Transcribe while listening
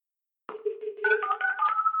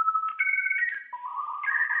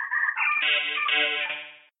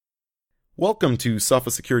Welcome to Sofa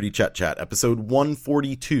Security Chat Chat, episode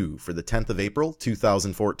 142 for the 10th of April,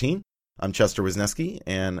 2014. I'm Chester Wisniewski,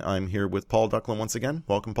 and I'm here with Paul Ducklin once again.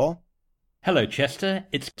 Welcome, Paul. Hello, Chester.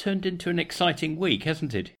 It's turned into an exciting week,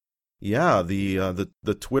 hasn't it? Yeah, the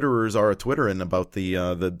Twitterers are a-Twittering about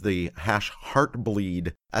the hash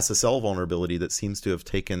Heartbleed SSL vulnerability that seems to have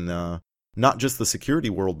taken not just the security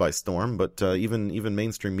world by storm, but even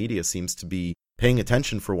mainstream media seems to be paying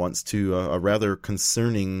attention for once to a rather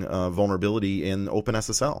concerning vulnerability in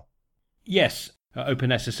OpenSSL. Yes,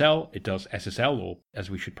 OpenSSL, it does SSL, or as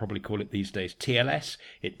we should probably call it these days, TLS.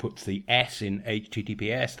 It puts the S in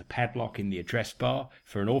HTTPS, the padlock in the address bar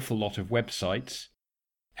for an awful lot of websites.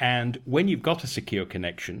 And when you've got a secure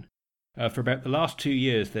connection, for about the last 2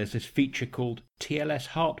 years, there's this feature called TLS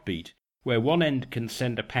Heartbeat, where one end can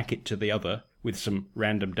send a packet to the other with some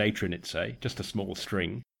random data in it, say, just a small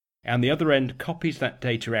string, and the other end copies that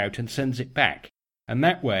data out and sends it back. And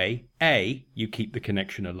that way, A, you keep the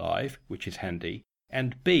connection alive, which is handy,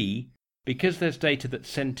 and B, because there's data that's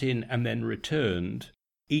sent in and then returned,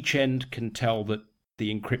 each end can tell that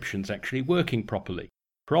the encryption's actually working properly.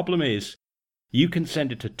 Problem is, you can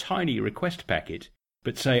send it a tiny request packet,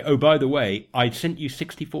 but say, oh, by the way, I sent you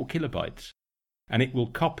 64 kilobytes, and it will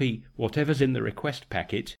copy whatever's in the request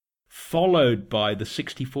packet, followed by the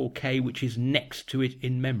 64K which is next to it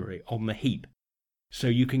in memory on the heap. So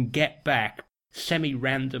you can get back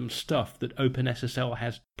semi-random stuff that OpenSSL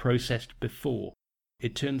has processed before.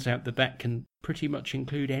 It turns out that can pretty much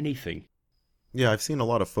include anything. Yeah, I've seen a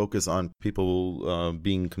lot of focus on people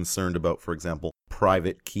being concerned about, for example,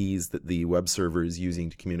 private keys that the web server is using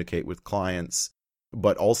to communicate with clients,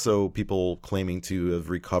 but also people claiming to have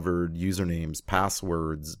recovered usernames,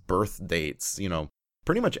 passwords, birth dates,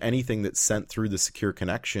 pretty much anything that's sent through the secure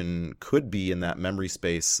connection could be in that memory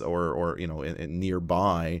space or in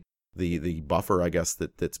nearby the buffer, I guess,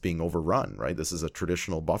 that's being overrun, right? This is a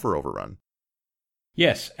traditional buffer overrun.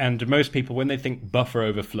 Yes, and most people, when they think buffer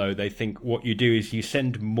overflow, they think what you do is you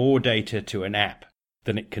send more data to an app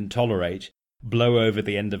than it can tolerate, blow over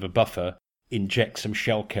the end of a buffer, inject some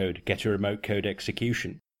shellcode, get a remote code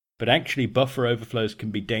execution. But actually, buffer overflows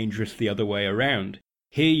can be dangerous the other way around.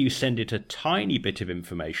 Here you send it a tiny bit of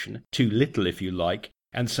information, too little if you like,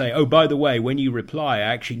 and say, oh, by the way, when you reply,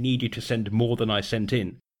 I actually need you to send more than I sent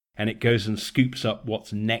in. And it goes and scoops up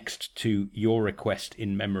what's next to your request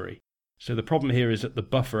in memory. So the problem here is that the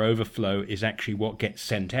buffer overflow is actually what gets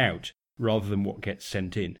sent out rather than what gets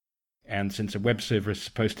sent in. And since a web server is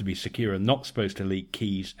supposed to be secure and not supposed to leak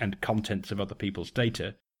keys and contents of other people's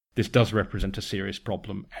data, this does represent a serious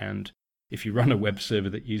problem. And if you run a web server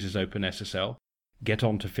that uses OpenSSL, get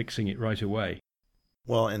on to fixing it right away.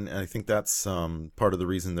 Well, and I think that's part of the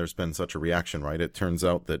reason there's been such a reaction, right? It turns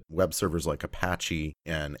out that web servers like Apache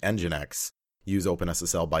and Nginx use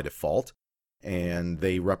OpenSSL by default, and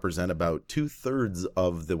they represent about 2/3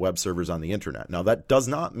 of the web servers on the internet. Now, that does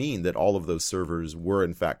not mean that all of those servers were,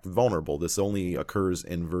 in fact, vulnerable. This only occurs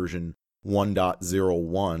in version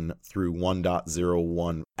 1.01 through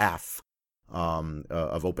 1.01f.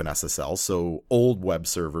 Of OpenSSL. So old web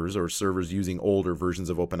servers or servers using older versions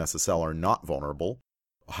of OpenSSL are not vulnerable.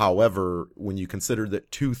 However, when you consider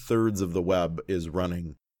that 2/3 of the web is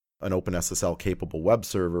running an OpenSSL capable web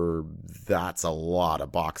server, that's a lot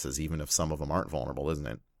of boxes, even if some of them aren't vulnerable, isn't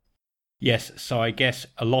it? Yes, so I guess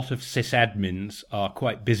a lot of sysadmins are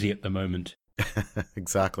quite busy at the moment.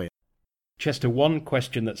 Exactly. Chester, one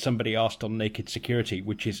question that somebody asked on Naked Security,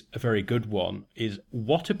 which is a very good one, is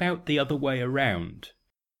what about the other way around?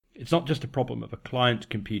 It's not just a problem of a client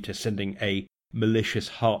computer sending a malicious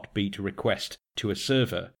heartbeat request to a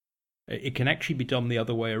server. It can actually be done the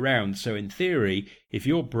other way around. So in theory, if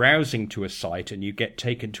you're browsing to a site and you get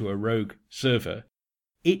taken to a rogue server,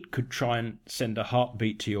 it could try and send a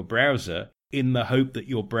heartbeat to your browser in the hope that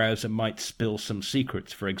your browser might spill some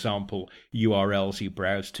secrets, for example, URLs you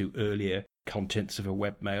browsed to earlier, contents of a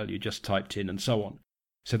webmail you just typed in, and so on.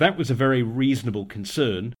 So that was a very reasonable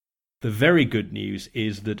concern. The very good news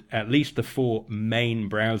is that at least the 4 main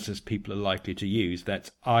browsers people are likely to use,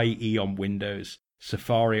 that's IE on Windows,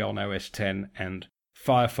 Safari on OS X, and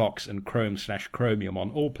Firefox and Chrome/Chromium on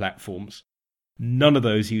all platforms, none of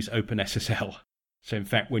those use OpenSSL. So in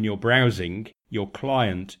fact, when you're browsing, your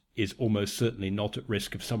client is almost certainly not at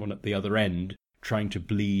risk of someone at the other end trying to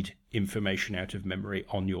bleed information out of memory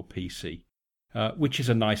on your PC, which is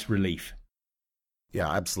a nice relief.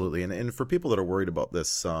 Yeah, absolutely. And for people that are worried about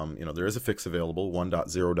this, there is a fix available,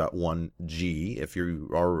 1.0.1g. If you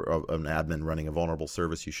are an admin running a vulnerable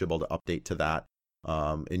service, you should be able to update to that.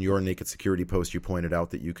 In your Naked Security post, you pointed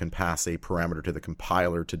out that you can pass a parameter to the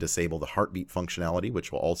compiler to disable the heartbeat functionality,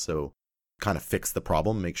 which will also kind of fix the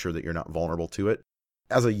problem, make sure that you're not vulnerable to it.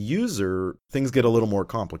 As a user, things get a little more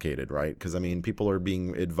complicated, right? Because, I mean, people are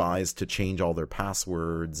being advised to change all their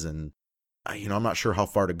passwords, and, I'm not sure how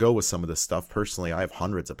far to go with some of this stuff. Personally, I have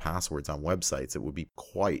hundreds of passwords on websites. It would be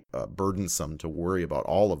quite burdensome to worry about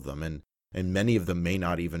all of them, and many of them may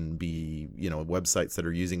not even be, websites that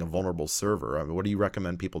are using a vulnerable server. I mean, what do you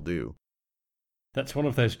recommend people do? That's one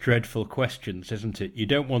of those dreadful questions, isn't it? You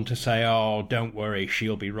don't want to say, oh, don't worry,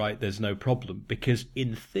 she'll be right, there's no problem. Because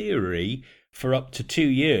in theory, for up to 2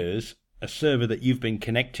 years, a server that you've been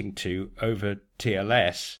connecting to over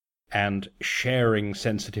TLS and sharing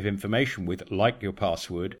sensitive information with, like your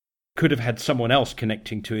password, could have had someone else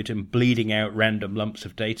connecting to it and bleeding out random lumps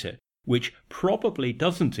of data, which probably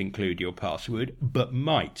doesn't include your password, but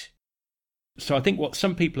might. So I think what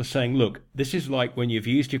some people are saying, look, this is like when you've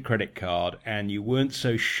used your credit card and you weren't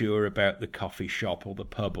so sure about the coffee shop or the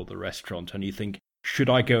pub or the restaurant, and you think, should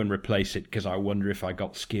I go and replace it because I wonder if I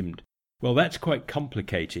got skimmed? Well, that's quite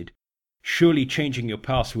complicated. Surely changing your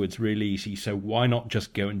password's really easy, so why not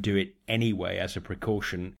just go and do it anyway as a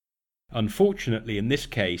precaution? Unfortunately, in this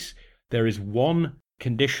case, there is one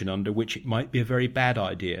condition under which it might be a very bad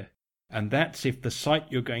idea, and that's if the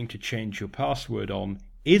site you're going to change your password on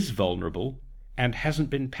is vulnerable and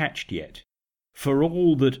hasn't been patched yet. For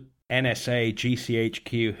all that NSA,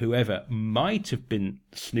 GCHQ, whoever might have been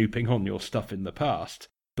snooping on your stuff in the past,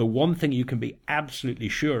 the one thing you can be absolutely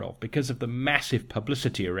sure of, because of the massive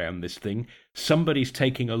publicity around this thing, somebody's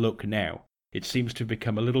taking a look now. It seems to have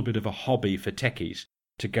become a little bit of a hobby for techies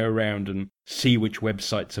to go around and see which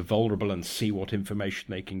websites are vulnerable and see what information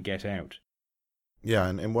they can get out. Yeah,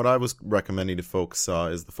 and what I was recommending to folks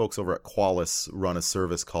is the folks over at Qualys run a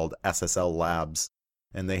service called SSL Labs,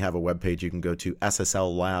 and they have a webpage you can go to,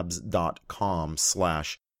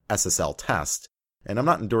 sslabs.com/SSL test. And I'm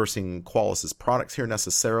not endorsing Qualys' products here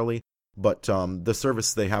necessarily, but the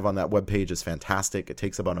service they have on that webpage is fantastic. It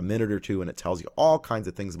takes about a minute or two, and it tells you all kinds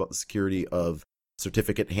of things about the security of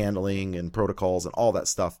certificate handling and protocols and all that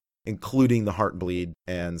stuff, including the Heartbleed.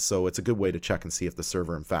 And so it's a good way to check and see if the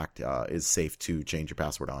server, in fact, is safe to change your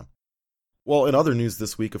password on. Well, in other news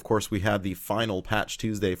this week, of course, we had the final Patch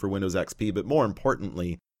Tuesday for Windows XP, but more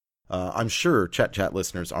importantly, I'm sure Chat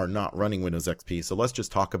listeners are not running Windows XP, so let's just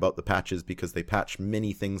talk about the patches because they patch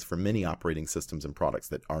many things for many operating systems and products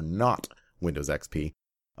that are not Windows XP.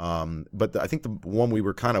 But I think the one we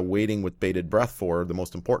were kind of waiting with bated breath for, the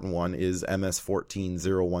most important one, is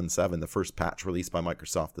MS14017, the first patch released by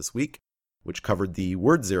Microsoft this week, which covered the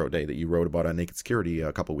Word Zero Day that you wrote about on Naked Security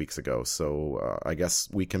a couple weeks ago. So I guess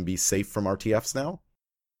we can be safe from RTFs now?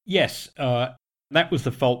 Yes, that was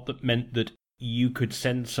the fault that meant that you could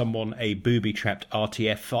send someone a booby-trapped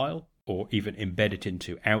RTF file or even embed it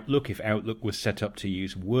into Outlook. If Outlook was set up to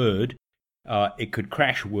use Word, it could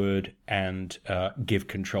crash Word and give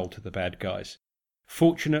control to the bad guys.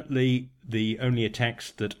 Fortunately, the only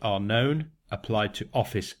attacks that are known applied to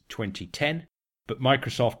Office 2010, but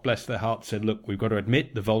Microsoft, bless their heart, said, look, we've got to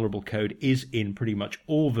admit the vulnerable code is in pretty much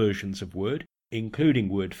all versions of Word, including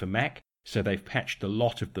Word for Mac, so they've patched a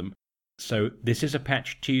lot of them. So this is a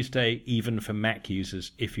Patch Tuesday even for Mac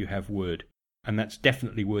users if you have Word, and that's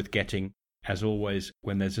definitely worth getting. As always,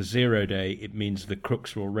 when there's a 0 day, it means the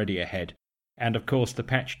crooks are already ahead. And of course, the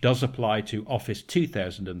patch does apply to Office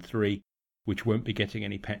 2003, which won't be getting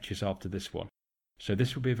any patches after this one. So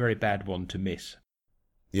this will be a very bad one to miss.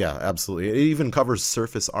 Yeah, absolutely. It even covers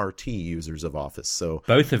Surface RT users of Office. So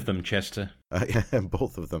both of them, Chester.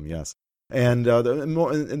 Both of them, yes. And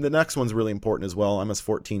the next one's really important as well.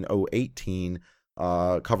 MS14018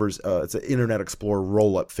 covers, it's an Internet Explorer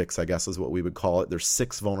roll-up fix, I guess is what we would call it. There's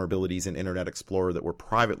 6 vulnerabilities in Internet Explorer that were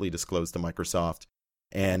privately disclosed to Microsoft,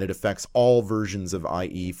 and it affects all versions of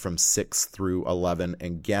IE from 6 through 11,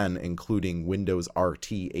 again, including Windows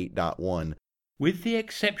RT 8.1. With the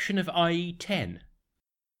exception of IE 10.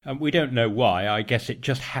 We don't know why. I guess it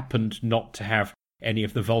just happened not to have any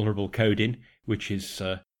of the vulnerable code in, which is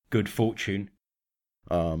good fortune.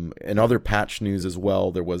 In other patch news as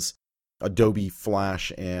well, there was Adobe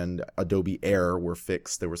Flash and Adobe Air were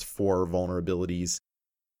fixed. There was 4 vulnerabilities.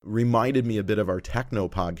 Reminded me a bit of our Techno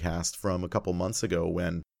podcast from a couple months ago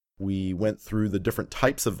when we went through the different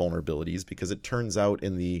types of vulnerabilities, because it turns out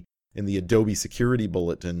in the Adobe Security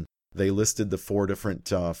Bulletin, they listed the 4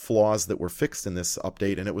 different flaws that were fixed in this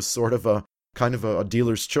update, and it was sort of a kind of a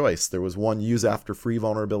dealer's choice. There was 1 use after free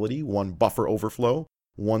vulnerability, 1 buffer overflow,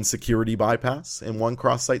 1 security bypass, and 1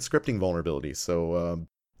 cross-site scripting vulnerability. So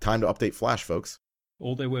time to update Flash, folks.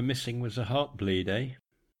 All they were missing was a Heartbleed, eh?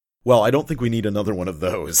 Well, I don't think we need another one of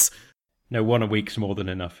those. No, 1 a week's more than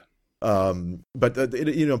enough.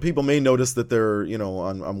 But people may notice that they're,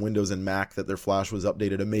 on Windows and Mac, that their Flash was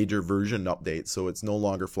updated, a major version update. So it's no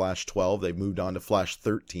longer Flash 12. They've moved on to Flash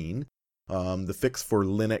 13. The fix for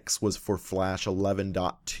Linux was for Flash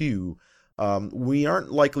 11.2. We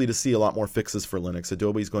aren't likely to see a lot more fixes for Linux.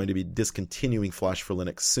 Adobe is going to be discontinuing Flash for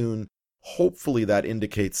Linux soon. Hopefully that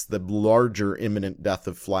indicates the larger imminent death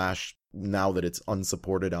of Flash now that it's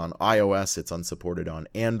unsupported on iOS, it's unsupported on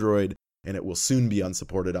Android, and it will soon be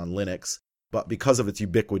unsupported on Linux. But because of its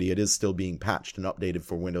ubiquity, it is still being patched and updated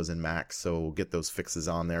for Windows and Mac, so get those fixes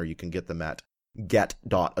on there. You can get them at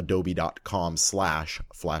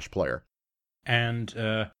get.adobe.com/flashplayer.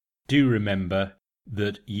 And do remember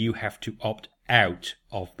that you have to opt out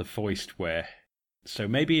of the foistware. So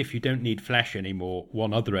maybe if you don't need Flash anymore,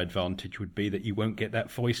 one other advantage would be that you won't get that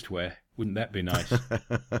foistware. Wouldn't that be nice?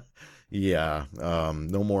 Yeah,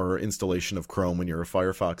 no more installation of Chrome when you're a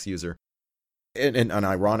Firefox user. And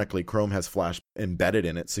ironically, Chrome has Flash embedded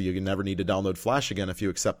in it, so you never need to download Flash again if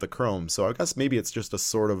you accept the Chrome. So I guess maybe it's just a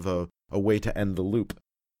sort of a way to end the loop.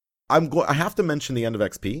 I have to mention the end of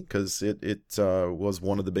XP, because it was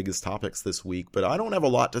one of the biggest topics this week, but I don't have a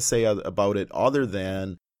lot to say about it other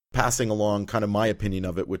than passing along kind of my opinion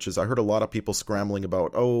of it, which is I heard a lot of people scrambling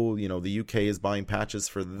about, the UK is buying patches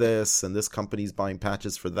for this, and this company's buying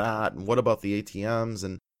patches for that, and what about the ATMs?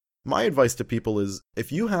 And my advice to people is,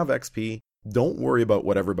 if you have XP, don't worry about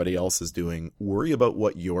what everybody else is doing. Worry about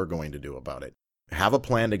what you're going to do about it. Have a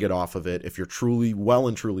plan to get off of it. If you're truly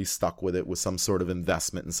stuck with it, with some sort of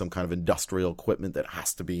investment in some kind of industrial equipment that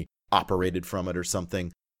has to be operated from it or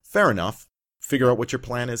something, fair enough. Figure out what your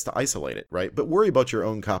plan is to isolate it, right? But worry about your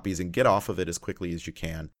own copies and get off of it as quickly as you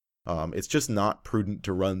can. It's just not prudent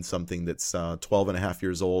to run something that's 12 and a half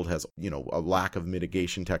years old, has, a lack of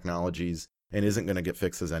mitigation technologies, and isn't going to get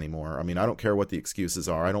fixes anymore. I mean, I don't care what the excuses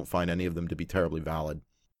are. I don't find any of them to be terribly valid.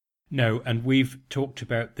 No, and we've talked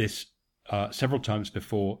about this several times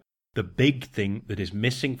before. The big thing that is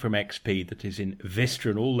missing from XP, that is in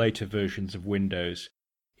Vista and all later versions of Windows,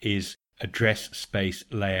 is address space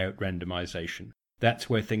layout randomization. That's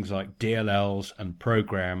where things like DLLs and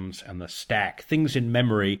programs and the stack, things in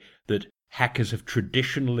memory that hackers have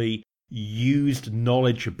traditionally used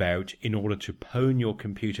knowledge about in order to pwn your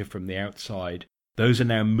computer from the outside, those are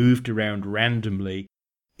now moved around randomly.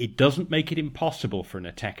 It doesn't make it impossible for an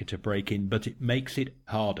attacker to break in, but it makes it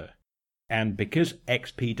harder. And because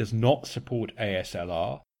XP does not support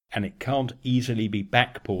ASLR, and it can't easily be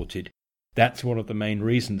backported, that's one of the main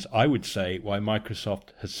reasons, I would say, why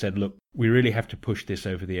Microsoft has said, look, we really have to push this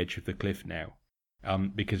over the edge of the cliff now,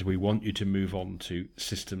 because we want you to move on to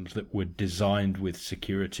systems that were designed with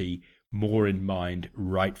security more in mind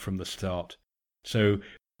right from the start. So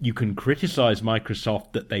you can criticize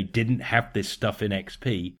Microsoft that they didn't have this stuff in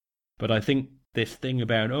XP, but I think this thing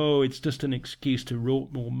about, it's just an excuse to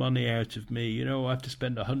rot more money out of me, I have to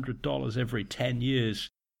spend $100 every 10 years,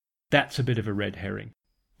 that's a bit of a red herring.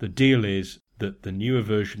 The deal is that the newer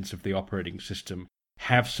versions of the operating system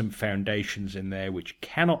have some foundations in there which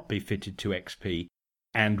cannot be fitted to XP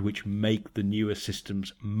and which make the newer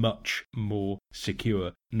systems much more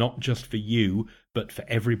secure, not just for you, but for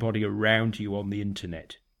everybody around you on the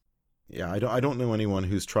internet. Yeah, I don't know anyone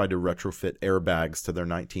who's tried to retrofit airbags to their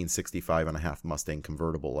 1965.5 Mustang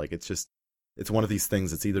convertible. Like, it's one of these things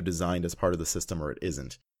that's either designed as part of the system or it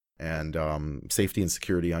isn't. And safety and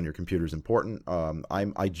security on your computer is important.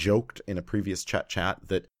 I joked in a previous chat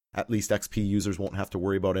that at least XP users won't have to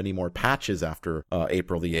worry about any more patches after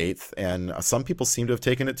April the 8th, and some people seem to have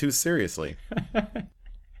taken it too seriously.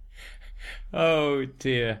 Oh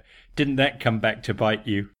dear. Didn't that come back to bite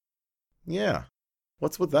you? Yeah.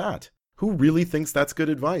 What's with that? Who really thinks that's good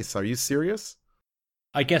advice? Are you serious?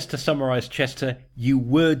 I guess to summarize, Chester, you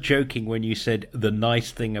were joking when you said the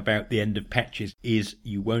nice thing about the end of patches is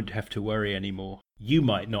you won't have to worry anymore. You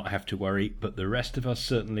might not have to worry, but the rest of us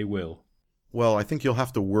certainly will. Well, I think you'll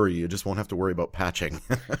have to worry. You just won't have to worry about patching.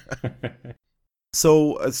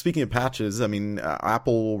 So, speaking of patches,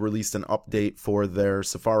 Apple released an update for their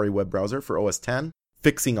Safari web browser for OS X,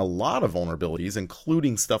 fixing a lot of vulnerabilities,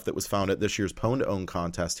 including stuff that was found at this year's Pwn2Own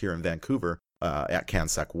contest here in Vancouver at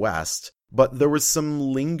CanSec West. But there was some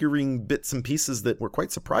lingering bits and pieces that were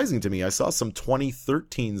quite surprising to me. I saw some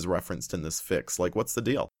 2013s referenced in this fix. Like, what's the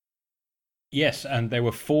deal? Yes, and there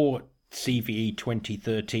were 4 CVE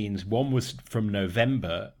 2013s. One was from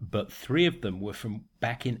November, but 3 of them were from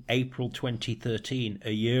back in April 2013,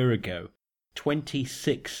 a year ago.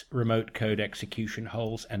 26 remote code execution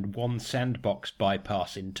holes and 1 sandbox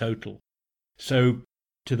bypass in total. So,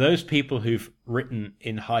 to those people who've written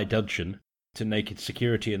in high dudgeon, to Naked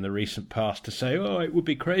Security in the recent past to say, oh, it would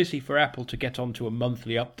be crazy for Apple to get onto a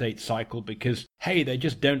monthly update cycle because, hey, they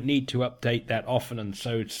just don't need to update that often, and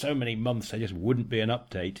so many months there just wouldn't be an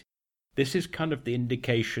update. This is kind of the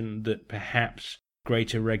indication that perhaps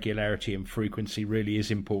greater regularity and frequency really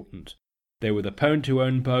is important. They were the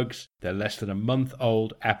pwn-to-own bugs. They're less than a month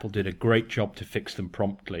old. Apple did a great job to fix them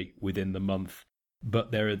promptly within the month.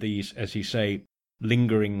 But there are these, as you say,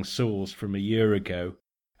 lingering sores from a year ago.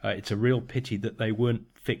 It's a real pity that they weren't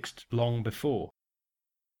fixed long before.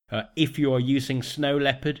 If you are using Snow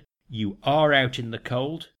Leopard, you are out in the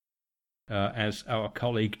cold. As our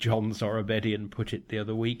colleague John Zorobedian put it the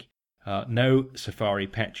other week, no Safari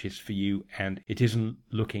patches for you, and it isn't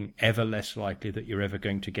looking ever less likely that you're ever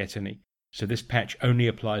going to get any. So this patch only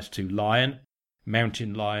applies to Lion,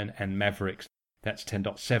 Mountain Lion, and Mavericks. That's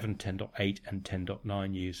 10.7, 10.8, and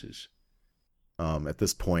 10.9 users. At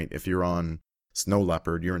this point, if you're on Snow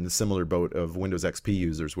Leopard, you're in the similar boat of Windows XP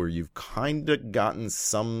users where you've kind of gotten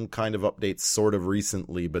some kind of updates sort of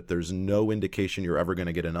recently, but there's no indication you're ever going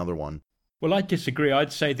to get another one. Well, I disagree.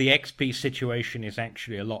 I'd say the XP situation is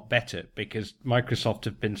actually a lot better because Microsoft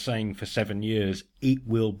have been saying for 7 years it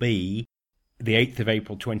will be the 8th of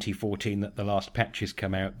April 2014 that the last patches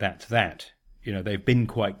come out. That's that. You know, they've been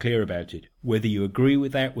quite clear about it. Whether you agree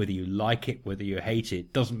with that, whether you like it, whether you hate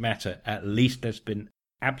it, doesn't matter. At least there's been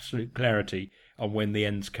absolute clarity on when the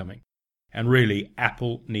end's coming. And really,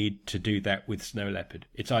 Apple need to do that with Snow Leopard.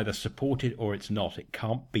 It's either supported or it's not. It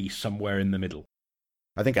can't be somewhere in the middle.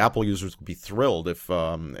 I think Apple users would be thrilled if,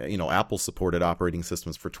 Apple supported operating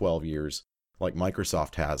systems for 12 years, like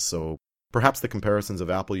Microsoft has. So perhaps the comparisons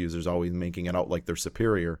of Apple users always making it out like they're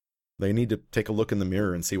superior. They need to take a look in the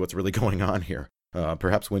mirror and see what's really going on here.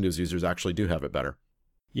 Perhaps Windows users actually do have it better.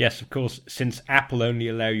 Yes, of course, since Apple only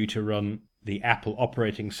allow you to run the Apple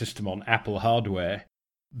operating system on Apple hardware,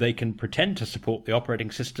 they can pretend to support the operating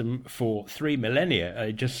system for 3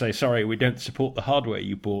 millennia. Just say, sorry, we don't support the hardware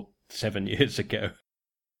you bought 7 years ago.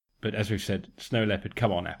 But as we've said, Snow Leopard,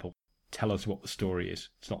 come on, Apple. Tell us what the story is.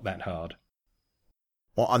 It's not that hard.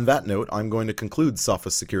 Well, on that note, I'm going to conclude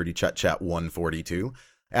Sophos Security Chat 142.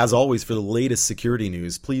 As always, for the latest security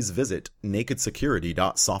news, please visit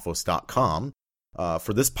nakedsecurity.sophos.com.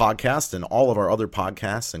 For this podcast and all of our other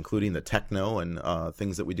podcasts, including the techno and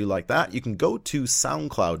things that we do like that, you can go to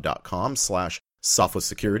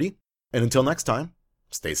soundcloud.com/sophosecurity. And until next time,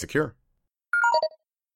 stay secure.